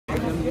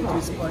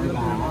twist pa yun.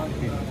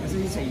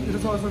 Kasi it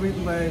was also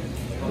written by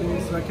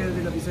Raquel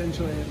de la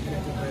Vicencio and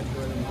directed by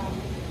Hubaran.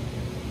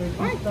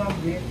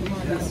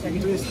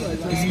 Twist,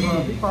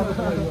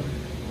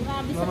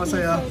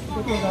 masaya.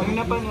 Nung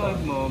napanood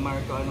mo,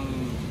 Marco, anong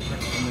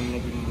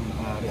naging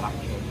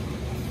reaction?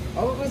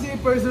 Ako kasi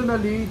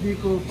personally, di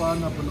ko pa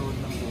napanood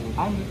ng buo.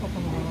 Hindi pa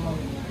panood.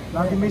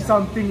 Lagi may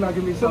something.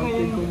 So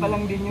ngayon pa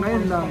lang din yung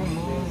ngayon first lang. time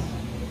mo.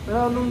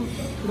 Pero nung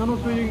pinanood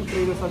ko yung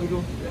trailer, sabi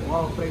ko,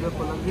 wow, trailer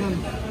pa lang yan.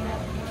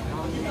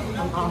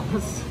 Ang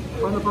akas.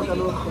 Paano pa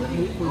kalot?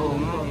 Oo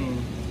nga eh.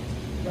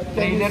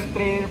 Trailer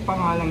pa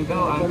nga lang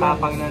daw, ang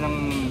tapang na ng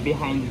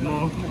behind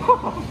mo.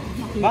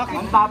 Bakit?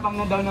 Ang tapang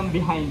na daw ng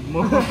behind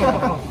mo.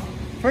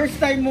 First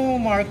time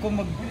mo, Marco,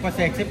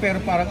 magpa-sexy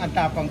pero parang ang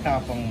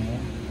tapang-tapang mo.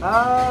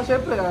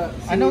 Syempre.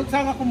 Ano,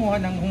 saan ka kumuha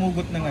ng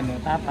humugot ng ano?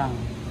 Tapang.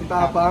 Si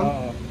Tapang?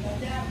 Oo.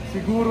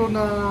 Siguro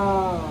na...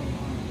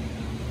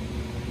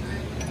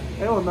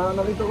 Ewan,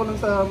 nakita ko lang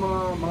sa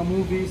mga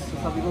movies.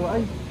 Sabi ko,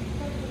 ay,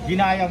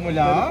 Ginaya mo pwede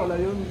lang? pala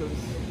yun.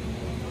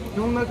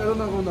 Yung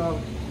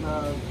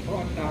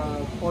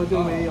all the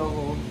way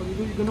ako, sabi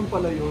ko, ganun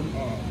pala yun.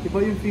 Iba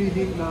yung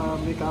feeling na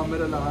may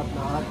camera lahat.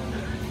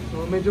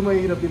 So medyo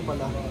mahirap din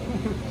pala.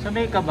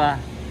 Sabay ka ba?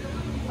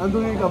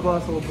 Andun yung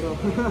kaba, sobra.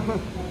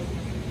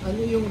 Ano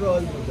yung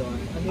role mo doon?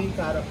 Ano yung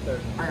character?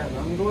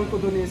 Ang role ko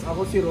dun is,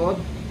 ako si Rod,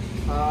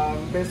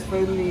 best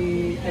friend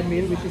ni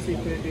Emil, which is si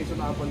Jason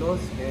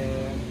Apolos.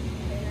 And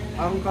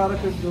ang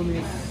character dun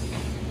is,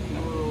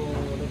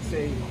 let's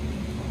say,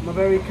 I'm a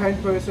very kind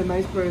person,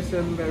 nice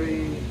person,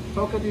 very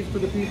talkative to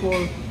the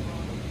people.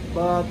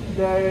 But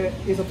there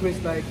is a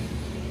twist like,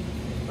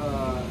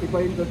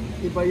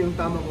 iba yung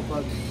tama ko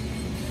pag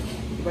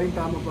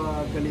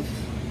galit.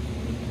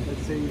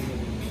 Let's say,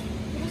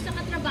 Kumusta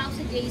ka trabaho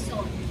sa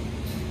Jason?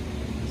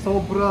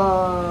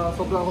 sobrang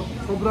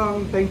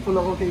thankful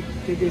ako kay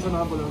Jason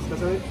Apolos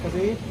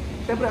kasi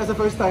syempre as a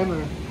first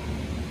timer,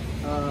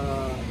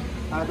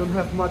 I don't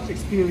have much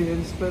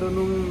experience, pero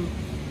nung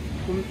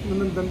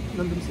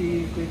nandun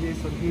si Kuya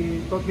Jason, he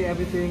taught me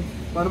everything,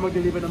 paano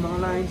mag-deliver ng mga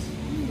lines,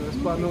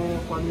 paano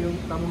yung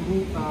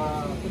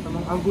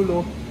tamang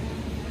angulo.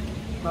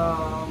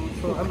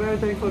 So I'm very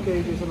thankful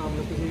kay Jason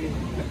Apolos kasi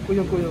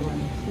kuyang-kuya ko.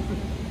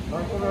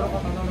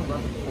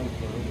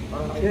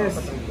 Yes.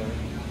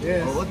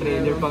 Yes. Oo,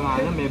 trailer pa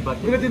nga na, may butt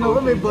Hindi ko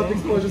tinawag, may butt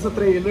exposure sa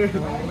trailer.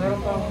 Meron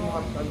pang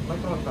may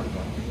frontal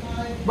ka?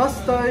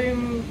 Basta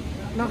yung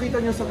nakita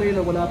niya sa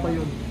trailer, wala pa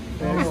yun.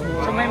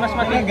 So may mas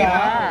matindi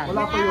pa.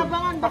 Wala pa yun.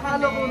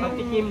 Akala ko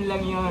Patikim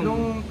lang yun.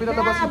 nung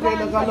pinatabas yung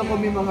trailer, akala ko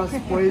may mga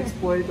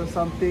spoiled or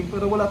something,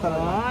 pero wala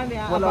talaga.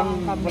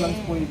 Walang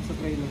spoiled sa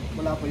trailer.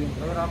 Wala pa yun.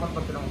 Nahirapan ba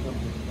silang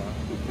kontinta?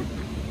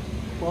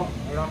 Po?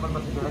 Nahirapan ba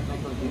sila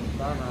ng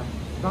kontinta na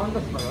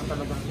download ba yun?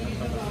 Talagang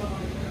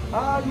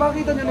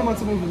Makikita niyo naman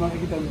sa movie,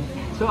 makikita niyo.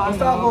 So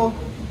Basta ako,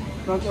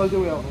 not all the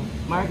way ako.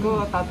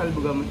 Marco,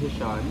 tatalbugan mo si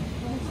Sean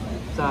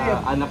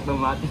sa anak ng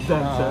Mati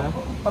Sansa.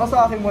 Para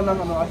sa akin walang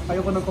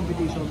ayoko ng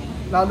competition.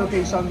 Lalo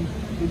kay Sean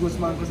Di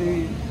Guzman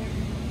kasi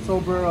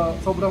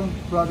sobrang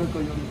brother ko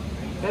yun.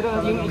 Pero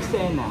yung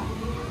eksena,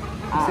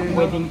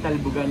 pwedeng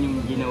talbugan yung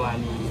ginawa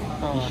ni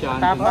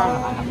Sean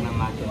sa anak ng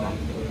Mati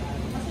Sansa.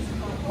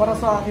 Para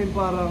sa akin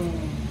parang,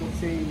 let's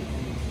say,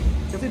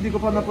 kasi di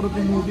ko pa napanood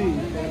yung movie,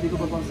 kaya di ko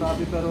pa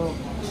pansabi, pero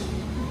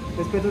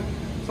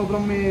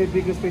sobrang may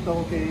big respect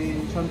ako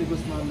kay Sean Di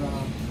Guzman na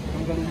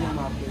ang galing niyang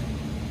mate.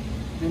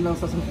 Yun lang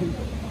sasabihin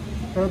ko.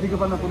 Pero di ko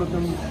pa napanood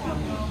ng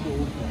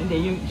buo. Hindi,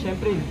 yung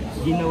syempre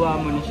ginawa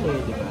mo na siya,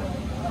 di ba?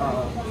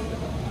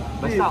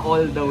 Basta Hindi.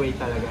 all the way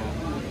talaga.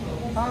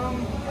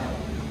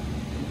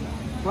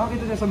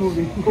 Makakita niya sa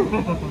movie.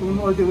 Kung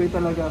all the way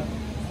talaga.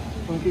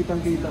 Kung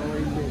kitang-kita o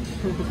hindi.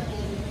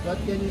 what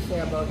can you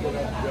say about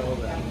Direct Joel?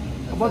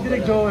 About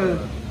Direct Joel,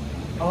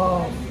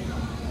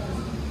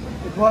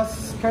 it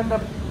was kind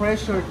of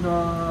pressured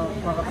na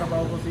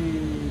makatrabaho ko si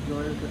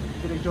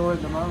Direct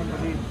Joel naman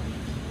kasi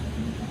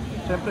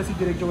syempre si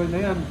Direct Joel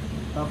na yan.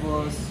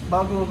 Tapos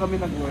bago kami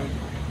nag-work,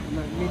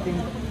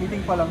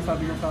 meeting pa lang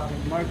sabi niya sa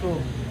akin, Marco,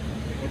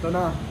 ito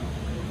na,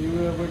 we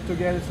will work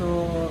together, so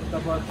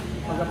dapat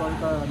pag-abang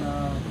ka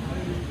na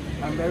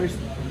I'm very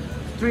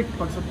strict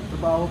pag sa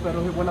trabaho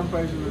pero walang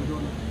pressure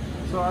doon.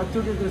 So I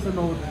took it as a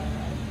note.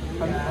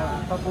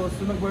 Tapos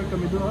nung nag-work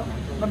kami doon,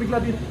 nabigla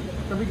din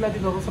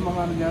ako sa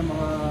mga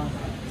mga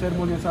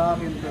sermon niya sa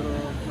akin, pero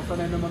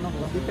masanay naman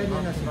ako. Hindi ka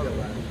niya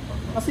nasigawan?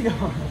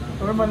 Sigawan.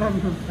 Normal lang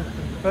yun.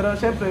 Pero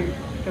syempre,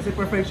 kasi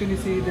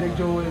perfectionist si Direk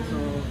Joel,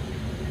 so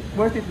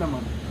worth it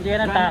naman. Hindi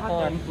ka natakot.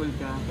 Thankful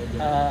ka.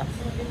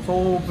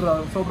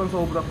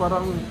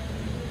 Sobrang.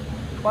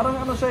 Parang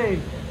ano siya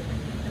eh.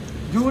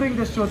 During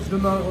the shoot,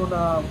 doon ako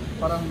na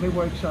parang may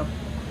workshop.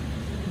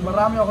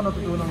 Marami ako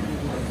natutunan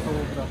dito.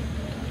 Sobra.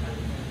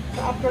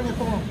 Sa after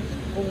nito,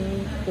 kung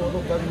puro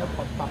gano'n na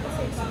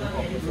pagpapasexy,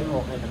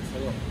 okay lang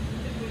sa'yo?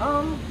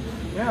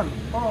 Yan.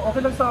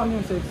 Okay lang sa akin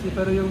yung sexy,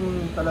 pero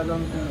yung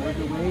talagang all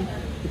the way,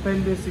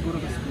 depende siguro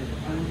sa script.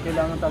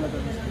 Kailangan talaga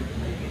ng script.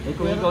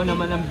 Kung ikaw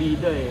naman ang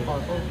bida eh.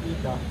 Kung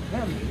bida.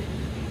 Yan.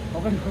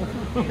 Okay.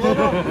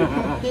 Pero,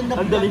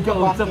 Ang daling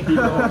kausap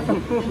dito.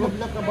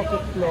 tinablag ka ba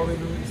kay Chloe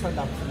nung isa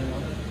laps na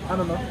yun?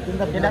 Ano no?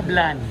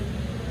 Kinablan.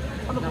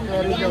 Ano kung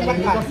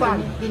tinigasan?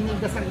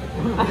 Tinigasan.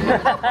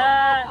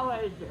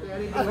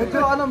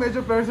 Medyo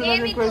personal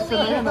yung question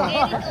na yun.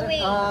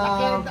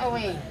 Carried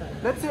away.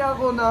 Let's say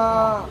ako na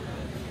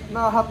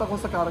nahat ako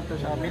sa character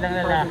siya. Bilang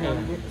lalaki.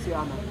 Si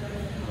Ana.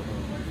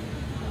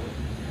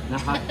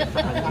 Nahat sa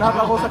kanya. Nahat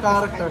ako sa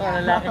character.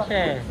 Lalaki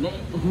siya eh.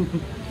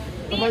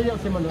 Tumayo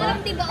si Manoy. Parang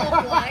di ba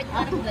awkward?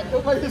 Parang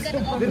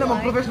gano'n. Hindi naman,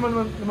 professional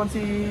naman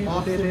si Si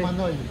Butete.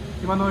 Manoy.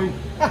 Si Manoy.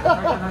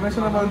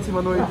 Professional naman si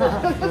Manoy.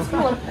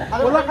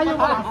 Wala kayong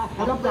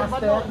walang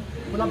plaster.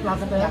 Walang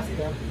plaster.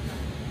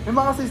 May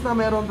mga sis na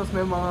meron, tapos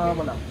may mga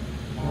wala.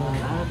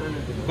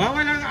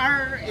 Bawal ang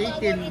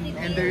R18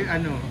 and their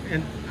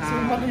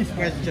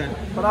question.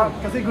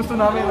 Kasi gusto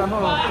namin,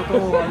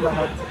 totoo ang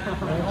lahat.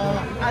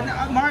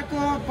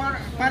 Marco,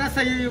 para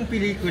sa iyo yung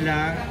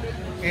pelikula,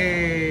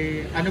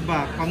 ano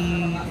ba, pang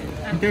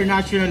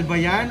international ba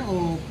yan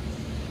o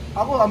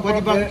Ako, ang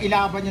pwede bang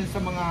ilaban yan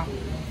sa mga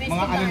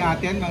ano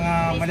natin, mga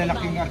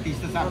malalaking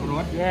artista sa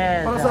abroad?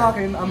 Yes. Para sa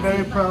akin, I'm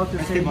very proud to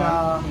say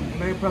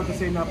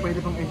na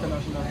pwede pang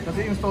international. Kasi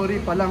yung story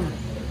pa lang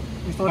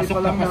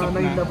na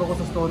na-inlove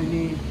ako sa story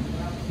ni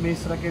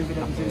Miss Raquel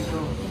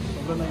Villavicencio.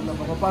 Sobrang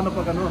na-inlove ako. Paano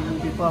pag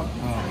hindi pa?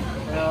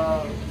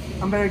 Kaya,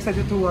 I'm very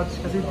excited to watch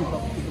kasi hindi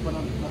pa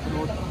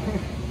napanood.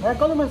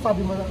 Ikaw naman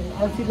sabi mo,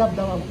 ang Silab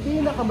daw ang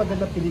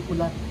pinakamagandang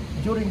pelikula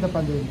during the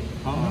pandemic.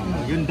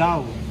 Yun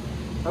daw.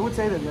 I would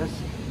say that, yes.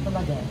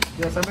 Talaga.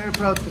 Yes, I'm very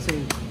proud to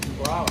say.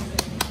 Wow.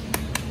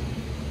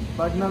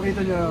 Pag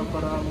nakita niya,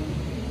 parang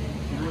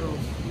siguro,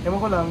 ewan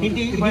ko lang.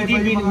 Hindi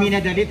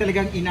minadali,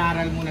 talagang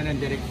inaral muna ng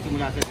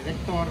simula sa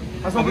director.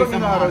 Sobrang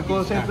inaral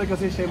ko,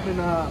 siyempre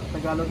na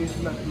Tagalog is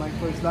my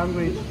first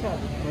language.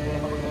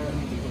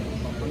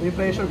 May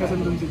pressure kasi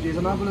dun si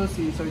Jason Abulos,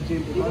 si Sir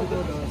James Ricardo,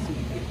 si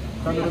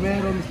Carlo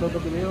Romero, Miss Loto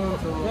Pileon.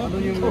 So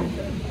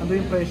ano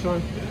yung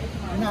pressure?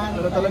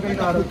 Pero talaga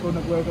inaral ko,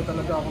 nag-work ko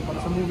talaga ako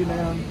para sa movie na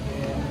yan.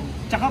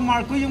 Tsaka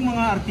Marco, yung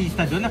mga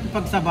artista doon,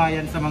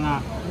 nakipagsabayan sa mga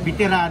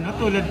veterano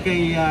tulad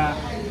kay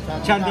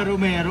Chanda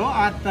Romero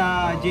at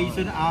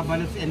Jason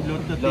Abalos and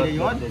Loto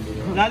Pileon.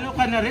 Lalo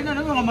ka na rin,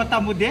 mga mata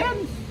mo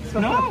din,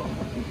 no?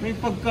 May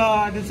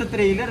pagka dun sa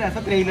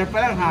trailer pa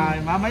lang ha,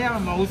 mamaya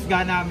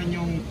mahusga namin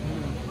yung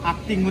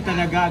acting mo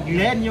talaga,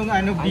 Glenn, yung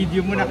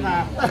video mo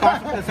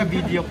nakapasok na sa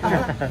video ko.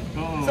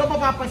 So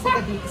mapapansin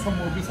ka dito sa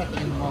movie sa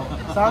tingin mo?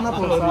 Sana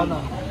po, sana.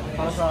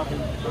 Para sa akin.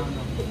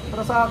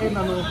 Para sa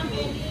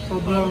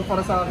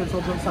akin,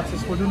 sobrang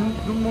successful. Doon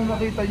mo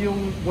makita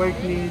yung work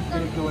ni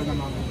Direk Joel na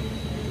namin.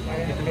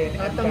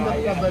 Tatanggap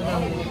ka ba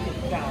ng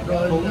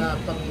role na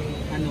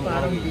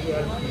parang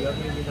BLP?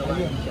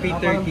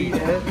 Peter T.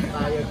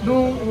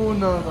 Nung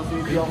una, kasi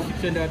hindi ako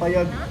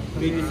payag.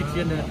 26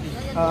 yan natin.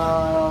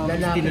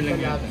 Lalaki na lang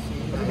yan.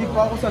 Kasi di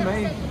pa ako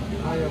sanay.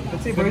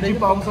 Kasi virgin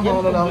pa ako sa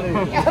mga lalaki.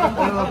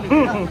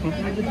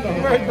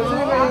 Kasi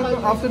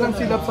after ng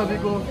Silab, sabi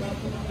ko,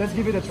 let's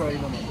give it a try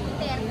naman.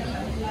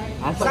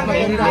 So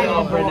may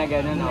offer na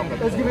gano'n,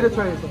 Let's give it a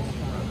try.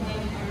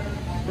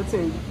 Let's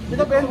say,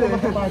 depende.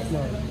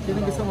 Sino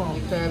gusto mo?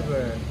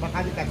 Trevor.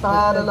 Makalikat.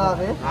 Sa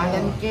lalaki?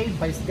 Ayan K,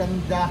 Vice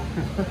Ganda.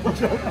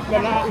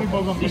 Lalaki ba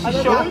bang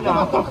Desisyon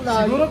na.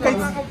 Siguro kahit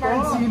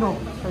sino.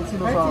 Kahit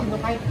sino sa akin.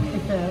 Kahit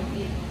Ifer.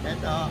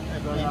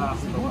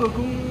 Siguro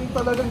kung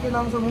talagang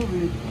kailangan sa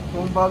movie,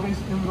 kung bagay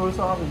yung role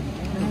sa akin.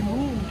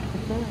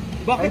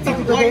 Bakit Ay,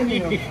 why me?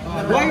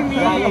 Why me?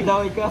 Kaya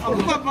daw ikaw.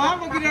 Ako pa ba?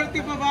 Mag-inarte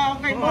pa ba ako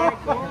kay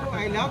Marco?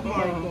 I love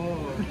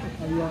Marco.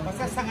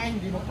 Basta sa ngayon,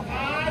 hindi mo pa.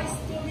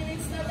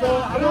 So,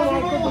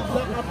 Marco,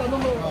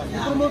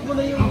 i-promote mo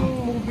na yung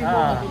movie mo.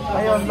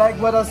 Ayun, like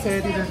what I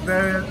said, it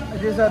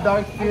is a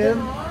dark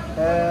film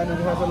and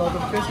it has a lot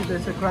of twist. It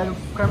is a crime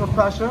of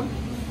passion.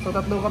 So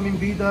tatlo kaming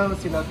bida,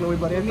 sila Chloe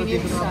Barreto,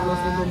 Jason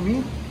Abulos, and then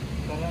me,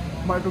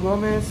 Marco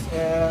Gomez,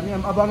 and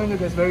yan, abangan nyo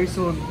guys very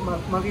soon.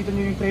 Makita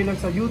nyo yung trailer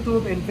sa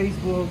YouTube and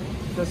Facebook,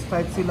 just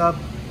type Silab.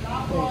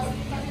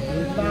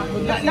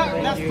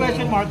 Last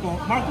question, Marco.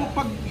 Marco,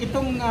 pag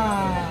itong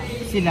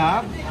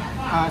Silab,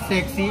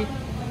 sexy,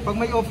 pag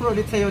may offer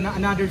ulit sa'yo na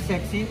another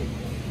sexy,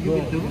 you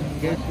will do?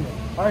 Yes.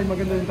 Ay,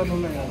 maganda yung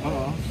tanong na yan.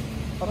 Oo.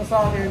 Para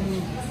sa akin,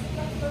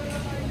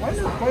 why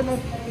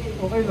not?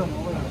 Okay lang.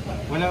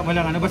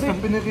 Walang ano, Kasi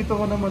basta pinakita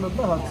ko naman ang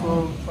lahat,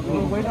 so sabi ko,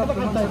 why not?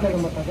 Nakakantay ka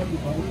ng matagal, di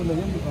ba? Ito na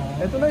yun, di ba?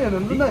 Ito na yan,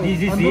 nandun na eh.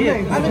 This is Andun na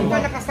it. eh. Anong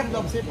palakas ng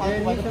loob sa'yo para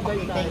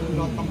pakita yung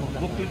nota mo?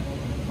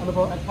 Ano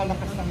po?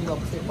 Nagpalakas ng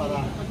loob sa'yo para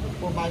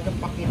pumayag ang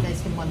pakita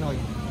si Manoy.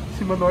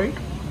 Si Manoy?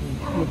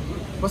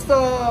 Basta,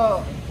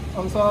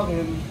 ang sa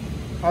akin,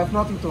 I have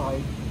nothing to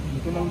hide.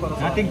 Yun ang para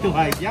sa nothing to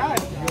hide. Yan.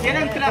 Yan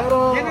ang trap.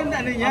 Pero, Yan ang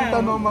ano yan. ang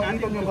tanong,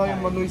 makita nyo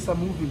kayong Manoy sa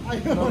movie.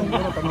 Yun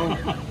ang tanong.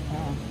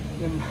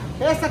 Yan.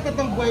 Kaya sa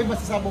totoong buhay,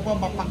 masasabi mo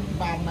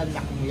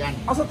mapagmamalak mo yan.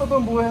 Sa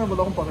totoong buhay, wala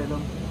akong pakialam.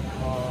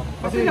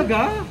 Kasi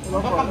talaga?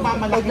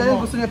 Mapagmamalaki Pag ngayon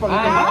mo. gusto niya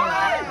pakita.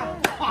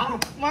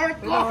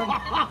 Marco!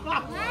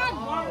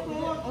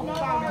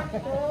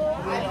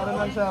 Ano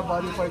lang siya,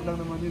 body part lang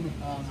naman yun eh.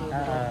 So,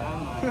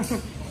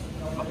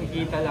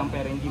 makikita lang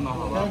pero hindi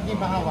mahawak. Hindi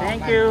mahawak.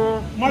 Thank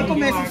you. Marco,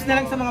 message na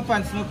lang sa mga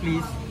fans mo,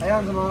 please.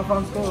 Ayan, sa mga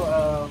fans ko,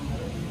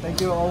 thank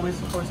you always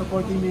for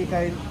supporting me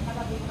kahit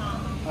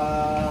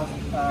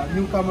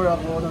newcomer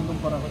ako,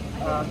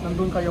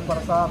 nandun kayo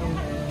para sa akin,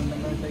 and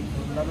thank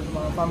you lalo sa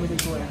mga family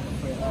ko and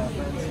friends.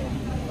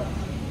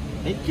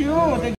 Thank you.